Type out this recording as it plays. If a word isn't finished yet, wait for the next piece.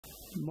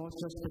most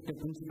respected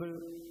principal,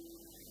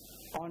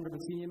 honorable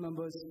senior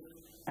members,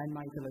 and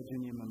my fellow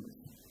junior members.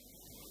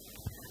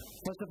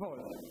 First of all,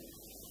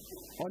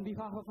 on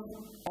behalf of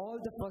all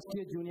the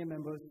first-year junior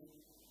members,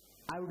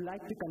 I would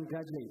like to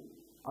congratulate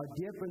our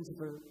dear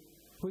principal,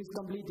 who is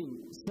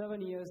completing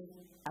 7 years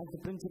as the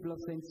principal of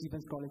St.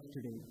 Stephen's College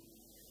today.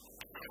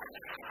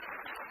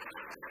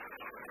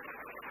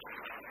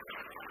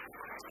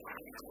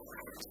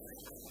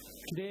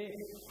 Today,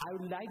 I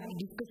would like to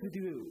discuss with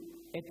you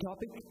a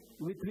topic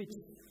with which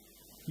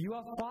you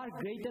are far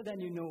greater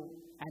than you know,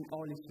 and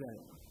all is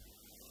well.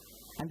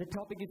 And the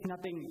topic is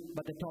nothing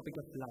but the topic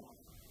of love.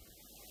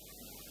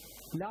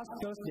 Last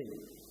Thursday,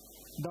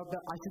 Dr.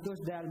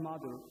 Ashutosh Dayal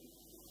Madhur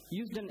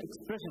used an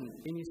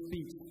expression in his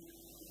speech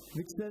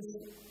which says,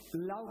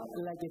 "Love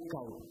like a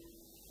cow."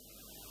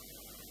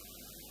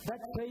 That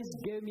phrase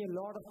gave me a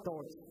lot of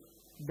thoughts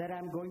that I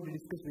am going to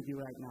discuss with you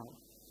right now.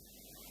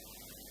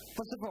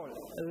 First of all,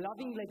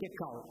 loving like a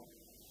cow.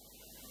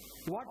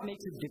 What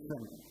makes it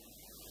different?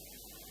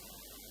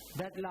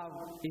 That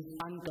love is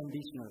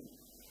unconditional.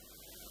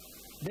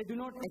 They do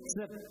not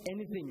accept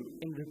anything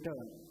in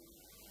return.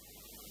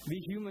 We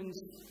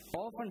humans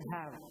often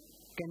have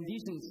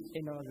conditions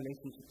in our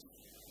relationships.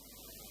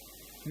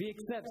 We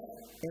accept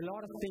a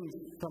lot of things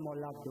from our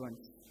loved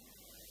ones.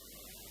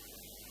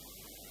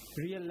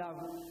 Real love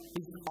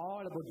is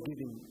all about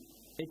giving.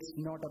 It's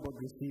not about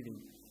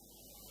receiving.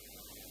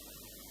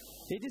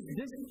 It is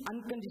this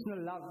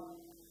unconditional love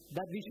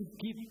that we should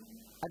keep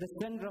at the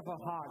center of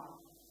our heart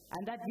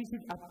and that we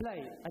should apply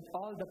at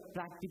all the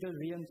practical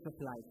realms of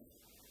life.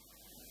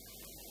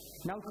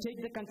 Now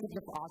take the concept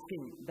of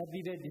asking that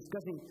we were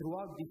discussing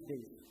throughout these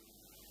days.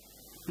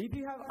 If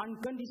you have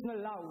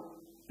unconditional love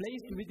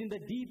placed within the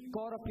deep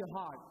core of your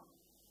heart,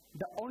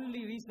 the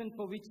only reason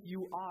for which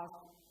you ask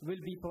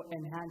will be for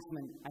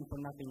enhancement and for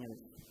nothing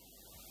else.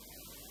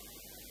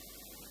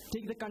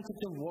 Take the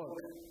concept of work.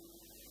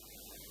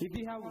 If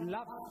you have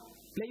love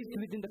placed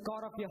within the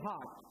core of your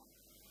heart,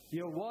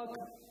 your work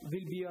will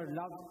be your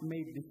love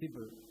made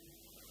visible.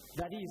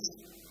 That is,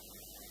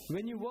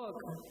 when you work,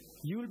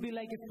 you will be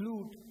like a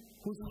flute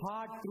whose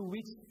heart through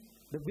which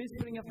the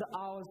whispering of the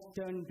hours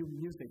turn into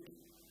music.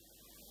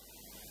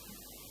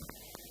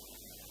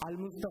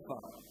 Al-Mustafa,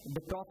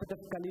 the prophet of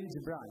Khalil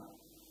Gibran,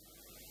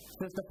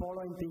 says the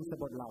following things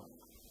about love.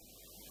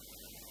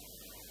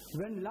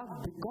 When love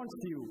beckons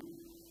to you,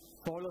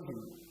 follow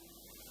him.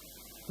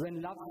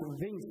 When love's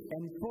wings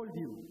enfold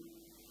you,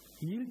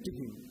 yield to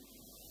him.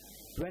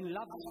 When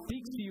love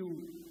speaks to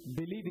you,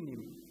 believe in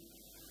him.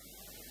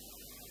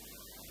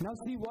 Now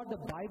see what the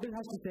Bible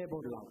has to say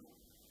about love.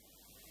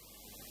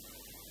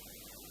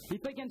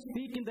 If I can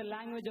speak in the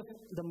language of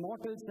the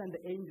mortals and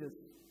the angels,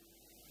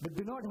 but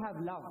do not have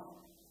love,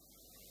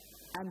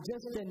 I'm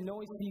just a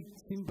noisy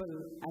cymbal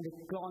and a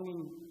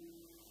clanging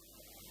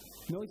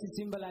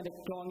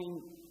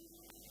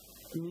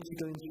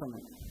musical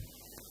instrument.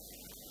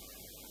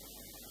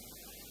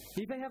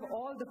 If I have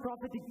all the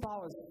prophetic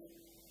powers,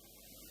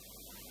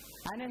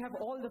 and I have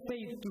all the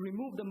faith to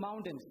remove the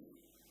mountains,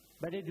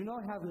 but I do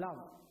not have love,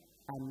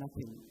 I'm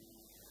nothing.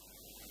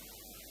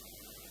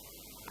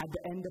 At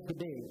the end of the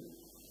day,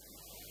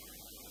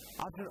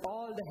 after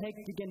all the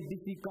hectic and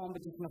busy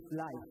competition of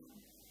life,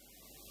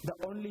 the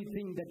only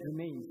thing that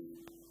remains,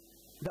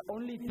 the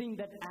only thing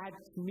that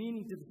adds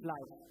meaning to this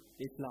life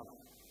is love.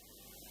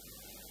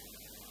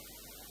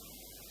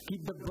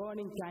 Keep the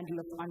burning candle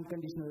of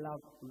unconditional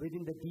love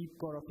within the deep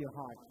core of your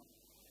heart,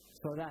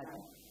 so that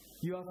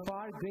you are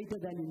far greater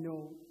than you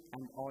know,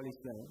 and all is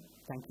well.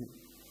 Thank you.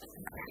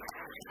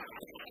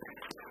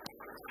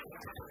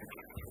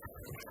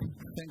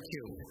 Thank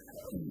you.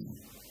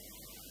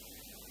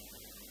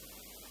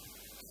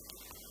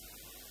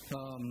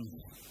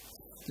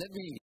 Let me